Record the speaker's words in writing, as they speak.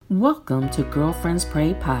Welcome to Girlfriends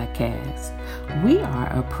Pray Podcast. We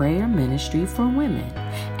are a prayer ministry for women,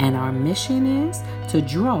 and our mission is to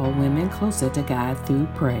draw women closer to God through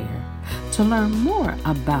prayer. To learn more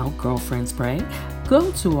about Girlfriends Pray,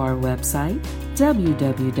 go to our website,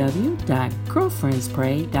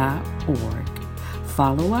 www.girlfriendspray.org.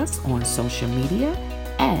 Follow us on social media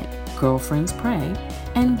at Girlfriends Pray,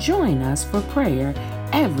 and join us for prayer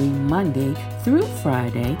every Monday through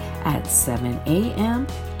Friday at 7 a.m.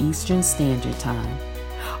 Eastern Standard Time.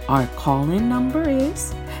 Our call-in number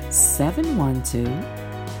is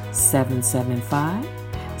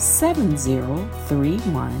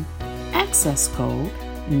 712-775-7031, access code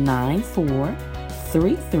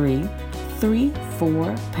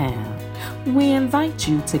 943334#. We invite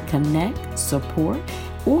you to connect, support,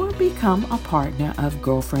 or become a partner of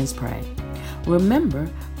Girlfriends Pray. Remember,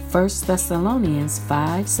 1 Thessalonians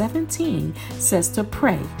 5:17 says to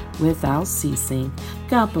pray without ceasing.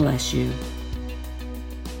 God bless you.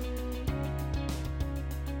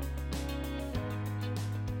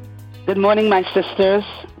 Good morning, my sisters.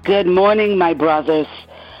 Good morning, my brothers.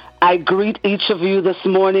 I greet each of you this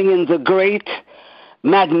morning in the great,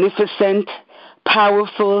 magnificent,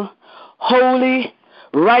 powerful, holy,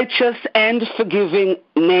 righteous, and forgiving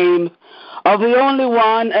name of the only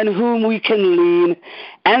one on whom we can lean,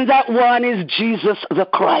 and that one is Jesus the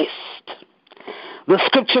Christ. The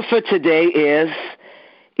scripture for today is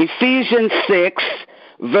Ephesians 6,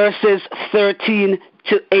 verses 13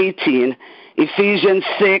 to 18. Ephesians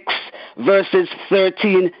 6, verses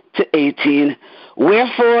 13 to 18.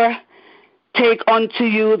 Wherefore, take unto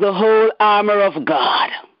you the whole armor of God,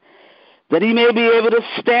 that ye may be able to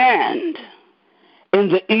stand in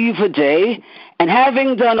the evil day, and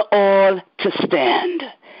having done all to stand.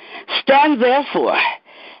 Stand therefore,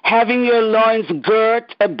 having your loins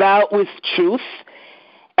girt about with truth,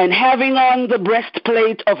 and having on the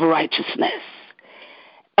breastplate of righteousness,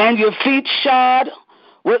 and your feet shod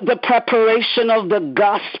with the preparation of the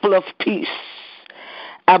gospel of peace.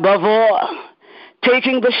 Above all,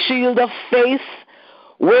 taking the shield of faith,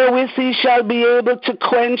 wherewith ye shall be able to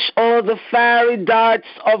quench all the fiery darts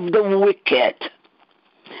of the wicked.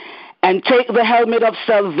 And take the helmet of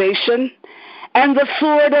salvation and the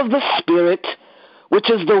sword of the Spirit, which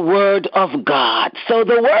is the word of God. So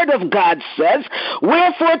the word of God says,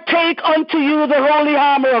 wherefore take unto you the holy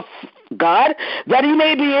armor of God, that he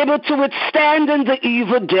may be able to withstand in the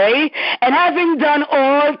evil day, and having done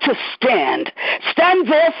all to stand. Stand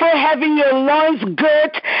therefore, having your loins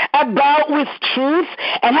girt about with truth,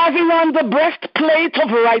 and having on the breastplate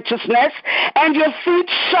of righteousness, and your feet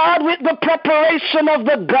shod with the preparation of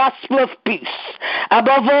the gospel of peace.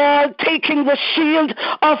 Above all, taking the shield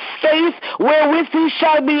of faith, wherewith ye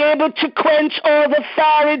shall be able to quench all the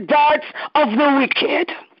fiery darts of the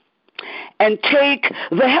wicked. And take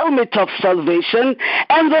the helmet of salvation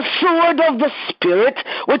and the sword of the Spirit,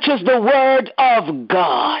 which is the word of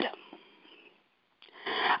God.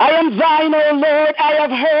 I am thine, O Lord, I have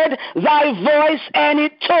heard thy voice, and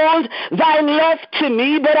it told thy love to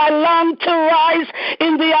me, but I long to rise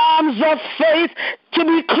in the arms of faith, to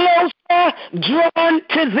be closer drawn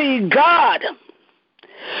to thee, God.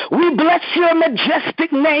 We bless your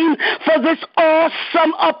majestic name for this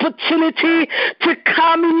awesome opportunity to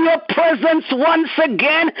come in your presence once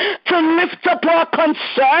again, to lift up our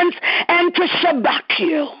concerns and to shabak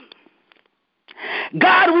you.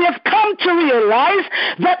 God, we have come to realize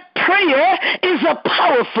that prayer is a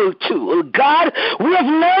powerful tool. God, we have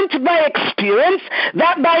learned by experience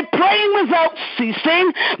that by praying without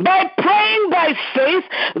ceasing, by praying by faith,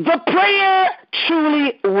 the prayer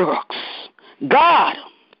truly works. God,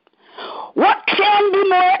 what can be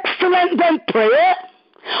more excellent than prayer?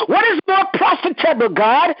 What is more profitable,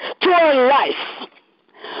 God, to our life?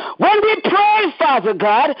 When we pray, Father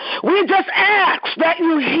God, we just ask that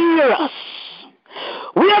you hear us.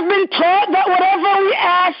 We have been taught that whatever we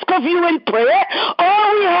ask of you in prayer,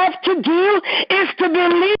 all we have to do is to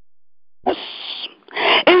believe us.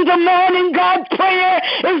 In the morning, God, prayer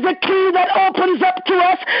is the key that opens up to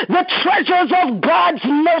us the treasures of God's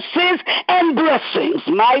mercies and blessings,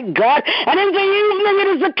 my God. And in the evening, it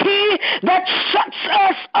is the key that shuts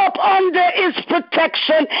us up under his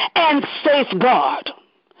protection and safeguard.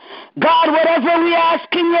 God, whatever we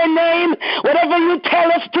ask in your name, whatever you tell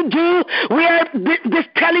us to do, we are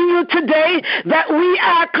just telling you today that we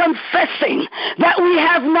are confessing that we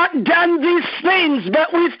have not done these things,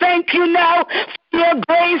 but we thank you now for your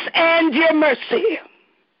grace and your mercy.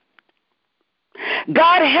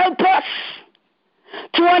 God, help us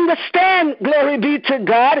to understand, glory be to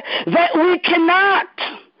God, that we cannot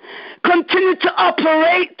continue to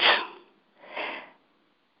operate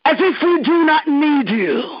as if we do not need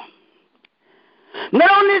you.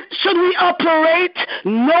 Not only should we operate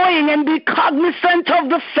knowing and be cognizant of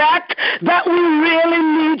the fact that we really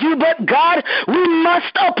need you, but God, we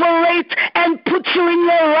must operate and put you in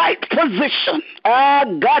your right position.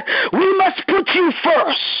 God, we must put you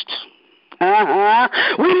first.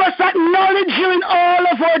 We must acknowledge you in all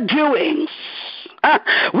of our doings.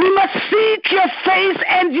 We must seek your face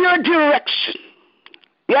and your direction.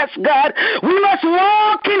 Yes, God. We must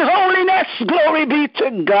walk in holiness. Glory be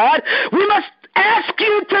to God. We must ask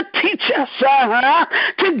you to teach us,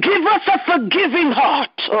 to give us a forgiving heart.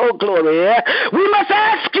 Oh, glory. We must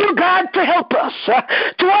ask you, God, to help us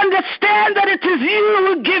to understand that it is you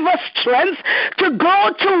who give us strength to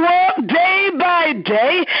go to work day by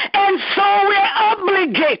day, and so we're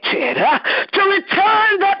obligated to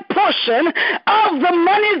return that portion of the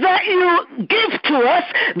money that you give to us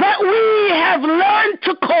that we have learned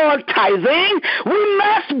to call tithing. We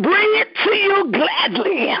must bring it to you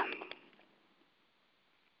gladly.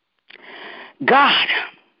 God,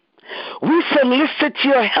 we solicit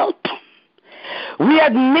your help. We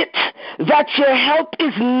admit that your help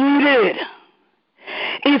is needed.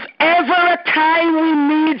 If ever a time we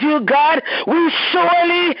need you, God, we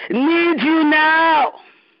surely need you now.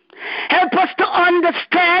 Help us to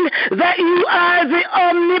understand that you are the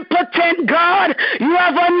omnipotent God. You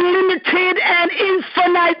have unlimited and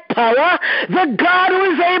infinite power, the God who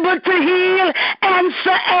is able to heal,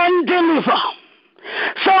 answer, and deliver.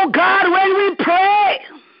 So, God, when we pray,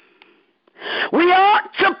 we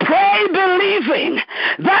ought to pray believing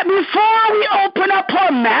that before we open up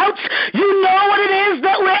our mouths, you know what it is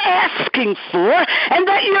that we're asking for, and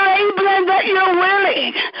that you're able and that you're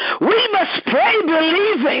willing. We must pray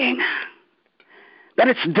believing that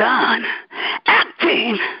it's done,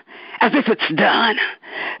 acting as if it's done.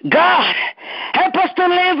 God, help us to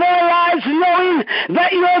live our lives knowing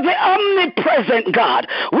that you're the omnipresent God.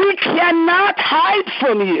 We cannot hide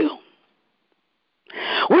from you.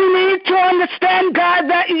 We need to understand, God,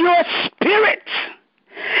 that your Spirit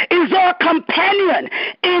is our companion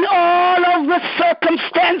in all of the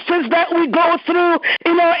circumstances that we go through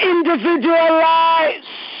in our individual lives.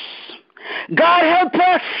 God, help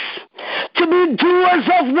us to be doers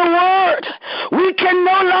of the word. We can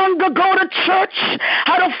no longer go to church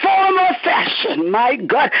out of form or fashion. My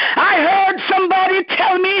God, I heard somebody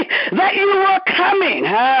tell me that you were coming.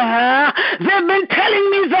 They've been telling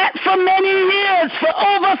me that for many years, for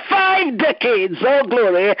over 5 decades. Oh,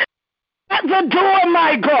 glory. At the door,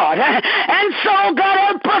 my God. And so, God,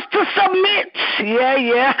 help us to submit, to your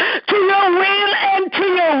will and to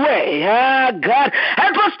your way. God,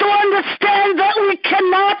 help us to understand that we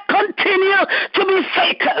cannot continue to be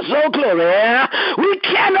fakers. Oh, glory. We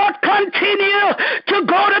cannot continue to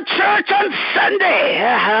go to church on Sunday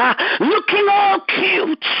looking all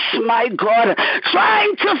cute, my God,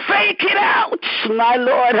 trying to fake it out, my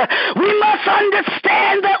Lord. We must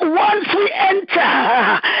understand that once we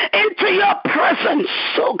enter into your presence,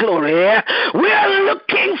 oh glory, we are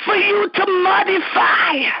looking for you to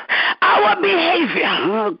modify our behavior,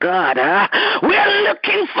 oh God. We are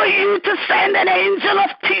looking for you to send an angel of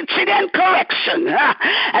teaching and correction.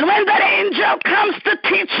 And when that angel comes to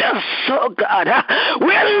teach us, oh God,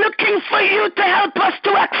 we are looking for you to help us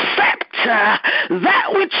to accept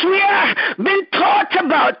that which we have been taught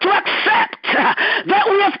about, to accept that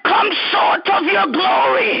we have come short of your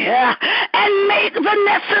glory, and make the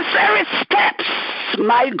necessary steps,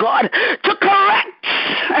 my God, to correct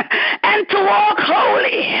and to walk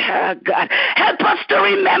holy. God, help us to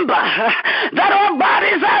remember that our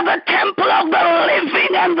bodies are the temple of the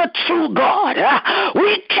living and the true God.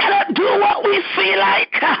 We cannot do what we feel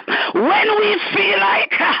like, when we feel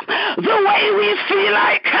like, the way we feel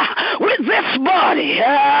like, with this body.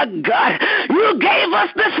 God, you gave us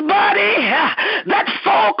this body that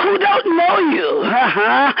folk who don't know you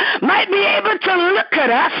might be able to look at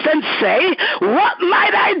us and say, what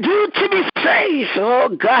might I do to be saved? Oh,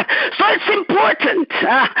 God. So it's important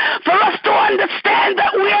for us to understand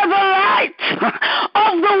that we are the light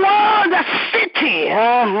of the world, a city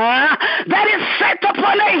that is set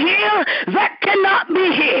upon a hill that cannot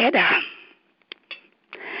be hid.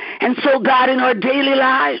 And so, God, in our daily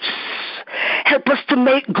lives, help us to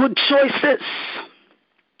make good choices.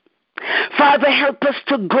 Father, help us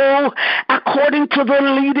to go according to the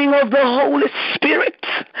leading of the Holy Spirit.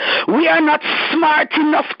 We are not smart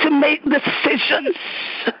enough to make decisions.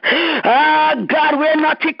 God, we're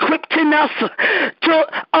not equipped enough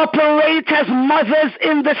to operate as mothers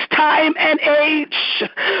in this time and age.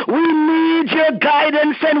 We need need your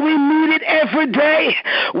guidance, and we need it every day.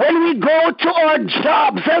 When we go to our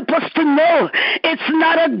jobs, help us to know it's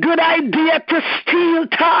not a good idea to steal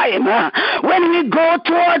time. When we go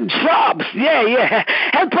to our jobs,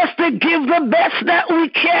 help us to give the best that we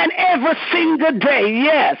can every single day.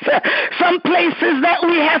 Yes, some places that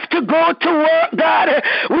we have to go to work, God,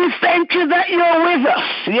 we thank you that you're with us.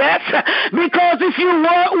 Yes, because if you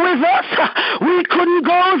weren't with us, we couldn't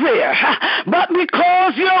go there. But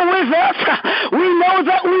because you're with us, we know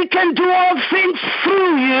that we can do all things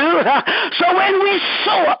through you. So when we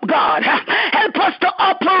show up, God, help us to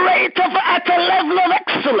operate at a level of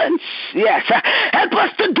excellence. Yes, help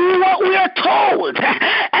us to do what we are told.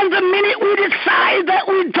 And the minute we decide that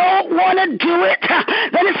we don't want to do it,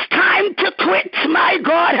 then it's time to quit, my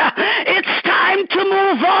God. It's time to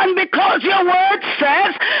move on, because your word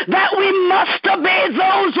says that we must obey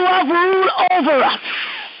those who have rule over us.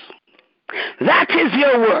 That is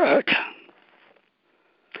your word.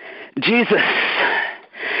 Jesus,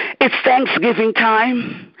 it's Thanksgiving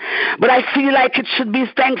time, but I feel like it should be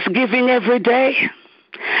Thanksgiving every day.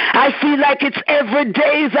 I feel like it's every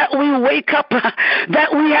day that we wake up that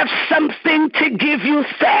we have something to give you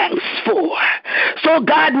thanks for. So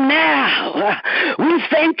God, now we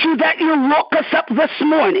thank you that you woke us up this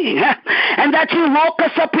morning and that you woke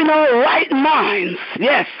us up in our right minds.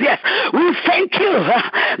 Yes. We thank you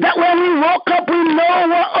that when we woke up we know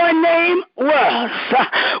what our name was.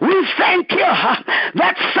 We thank you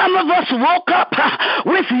that some of us woke up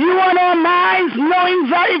with you on our minds, knowing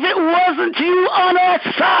that if it wasn't you on our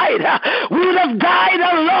side, we'd have died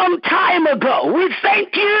a long time ago. We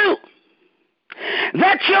thank you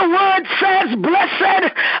that your word says,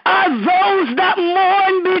 blessed are those that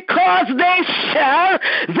mourn, because they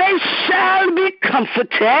shall be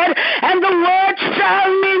comforted, and the word shall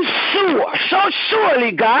mean sure. So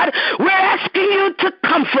surely, God, we're asking you to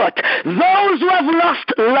comfort those who have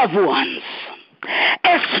lost loved ones,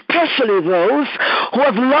 especially those who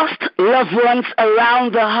have lost loved ones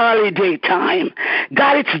around the holiday time.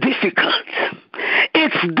 God, it's difficult.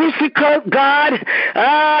 It's difficult, God,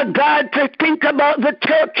 to think about the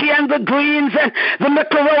turkey and the greens and the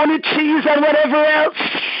macaroni cheese and whatever else,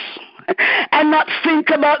 and not think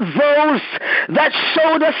about those that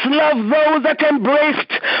showed us love, those that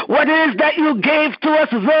embraced what it is that you gave to us,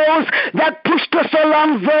 those that pushed us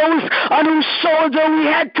along, those on whose shoulder we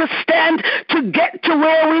had to stand to get to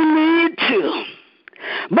where we need to.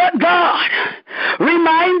 But God,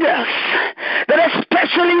 remind us that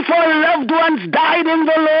especially for loved ones died in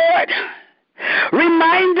the Lord,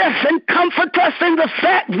 remind us and comfort us in the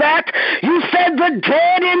fact that you said the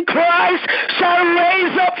dead in Christ shall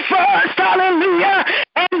raise up first, hallelujah,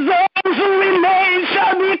 and those who remain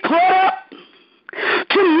shall be caught up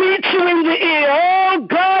to meet you in the air. Oh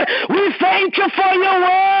God, we thank you for your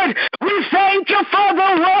word. We thank you for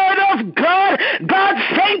the word of God. God,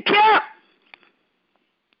 thank you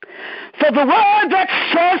for the word that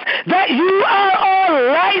says that you are our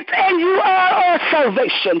light and you are our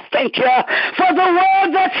salvation. Thank you for the word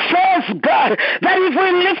that says, God, that if we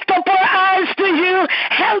lift up our eyes to you,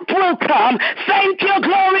 help will come. Thank you,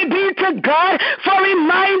 glory be to God, for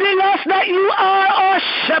reminding us that you are our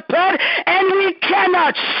shepherd and we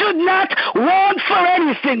cannot, should not want for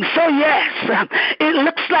anything. So yes, it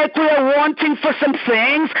looks like we are wanting for some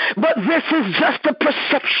things, but this is just a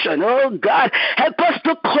perception. Oh God, help us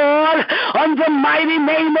to call on the mighty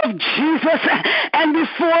name of Jesus, and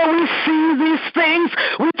before we see these things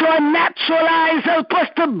with our natural eyes, help us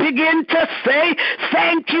to begin to say,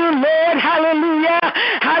 thank you, Lord, hallelujah,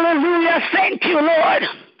 hallelujah, thank you, Lord.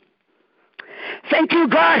 Thank you,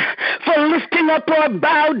 God, for lifting up our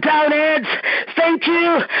bowed down heads. Thank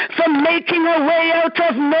you for making a way out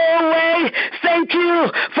of no way. Thank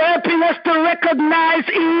you for helping us to recognize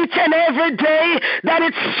each and every day that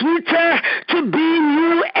it's sweeter to be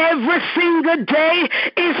new every single day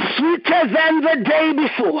is sweeter than the day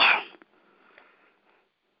before.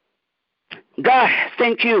 God,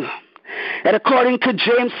 thank you that according to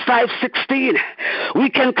James 5:16, we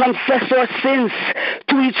can confess our sins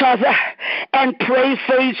to each other and pray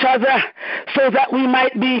for each other so that we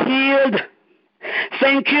might be healed.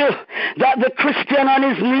 Thank you that the Christian on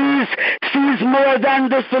his knees sees more than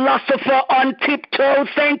the philosopher on tiptoe.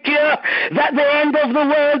 Thank you that the end of the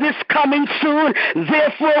world is coming soon.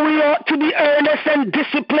 Therefore, we ought to be earnest and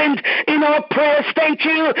disciplined in our prayers. Thank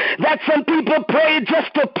you that some people pray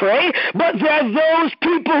just to pray, but there are those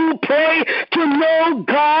people who pray to know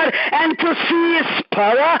God and to see his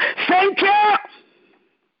power. Thank you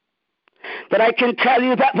that I can tell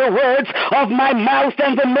you that the words of my mouth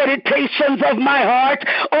and the meditations of my heart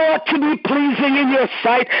ought to be pleasing in your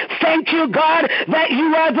sight. Thank you, God, that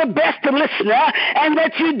you are the best listener and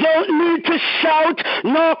that you don't need to shout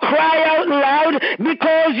nor cry out loud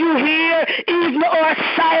because you hear even our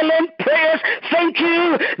silent prayers. Thank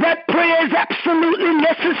you that prayer is absolutely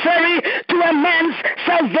necessary to a man's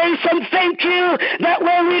salvation. Thank you that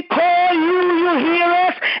when we call you, you hear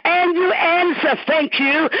us and you answer. Thank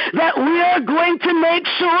you that we are going to make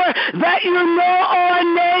sure that you know our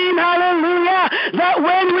name. Hallelujah. That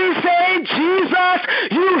when we say Jesus,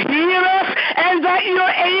 you hear us and that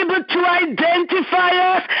you're able to identify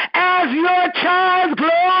us as your child.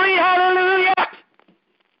 Glory. Hallelujah.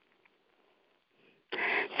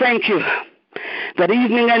 Thank you that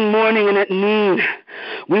evening and morning and at noon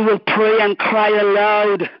we will pray and cry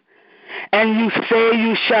aloud, and you say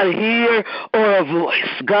you shall hear our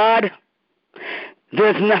voice. God,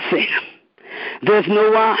 there's nothing, there's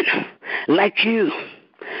no one like you.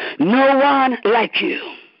 No one like you.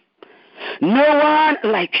 No one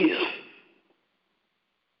like you.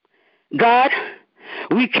 God,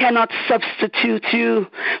 we cannot substitute you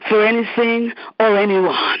for anything or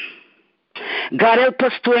anyone. God, help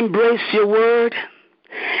us to embrace your word,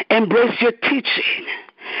 embrace your teaching.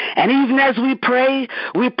 And even as we pray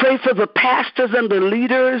for the pastors and the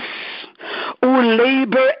leaders who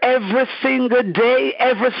labor every single day,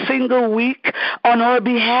 every single week on our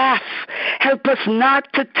behalf. Help us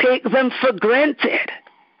not to take them for granted.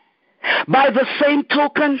 By the same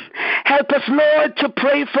token, help us, Lord, to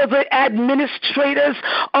pray for the administrators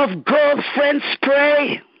of Girlfriends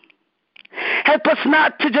Pray. Help us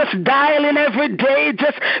not to just dial in every day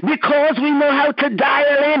just because we know how to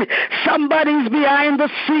dial in. Somebody's behind the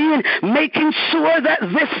scene making sure that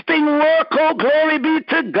this thing works. Oh, glory be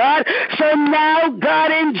to God. So now, God,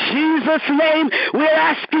 in Jesus' name, we're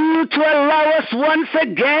asking you to allow us once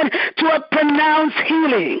again to pronounce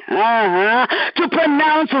healing, to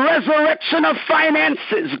pronounce resurrection of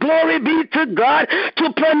finances. Glory be to God.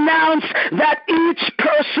 To pronounce that each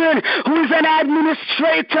person who is an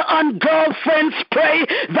administrator on Girlfriends Pray,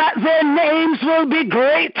 that their names will be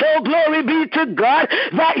great. Oh, glory be to God,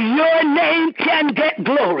 that your name can get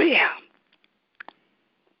glory.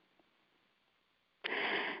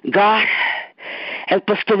 God, help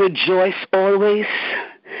us to rejoice always,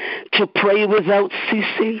 to pray without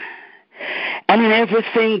ceasing, and in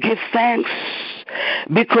everything give thanks,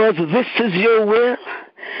 because this is your will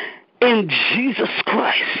in Jesus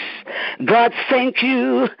Christ. God, thank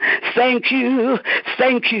you, thank you,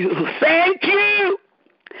 thank you, thank you.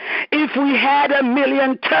 If we had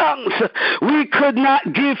 1,000,000 tongues, we could not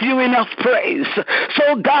give you enough praise.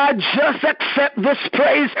 So God, just accept this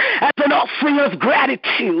praise as an offering of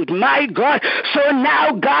gratitude, my God. So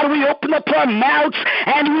now, God, we open up our mouths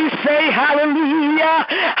and we say hallelujah,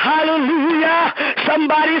 hallelujah.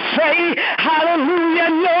 Somebody say hallelujah,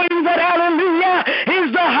 knowing that hallelujah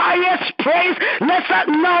is the highest praise. Let's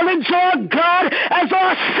acknowledge our God as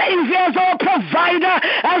our Savior, as our provider,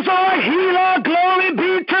 as our healer. Glory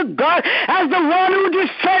be to God, as the one who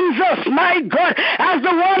defends us, my God, as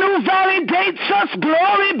the one who validates us.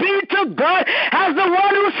 Glory be to God, as the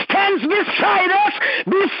one who stands beside us,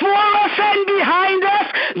 before us and behind us,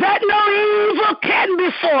 that no evil can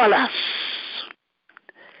befall us.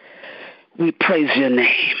 We praise your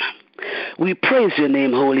name. We praise your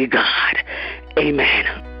name, holy God.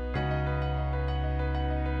 Amen.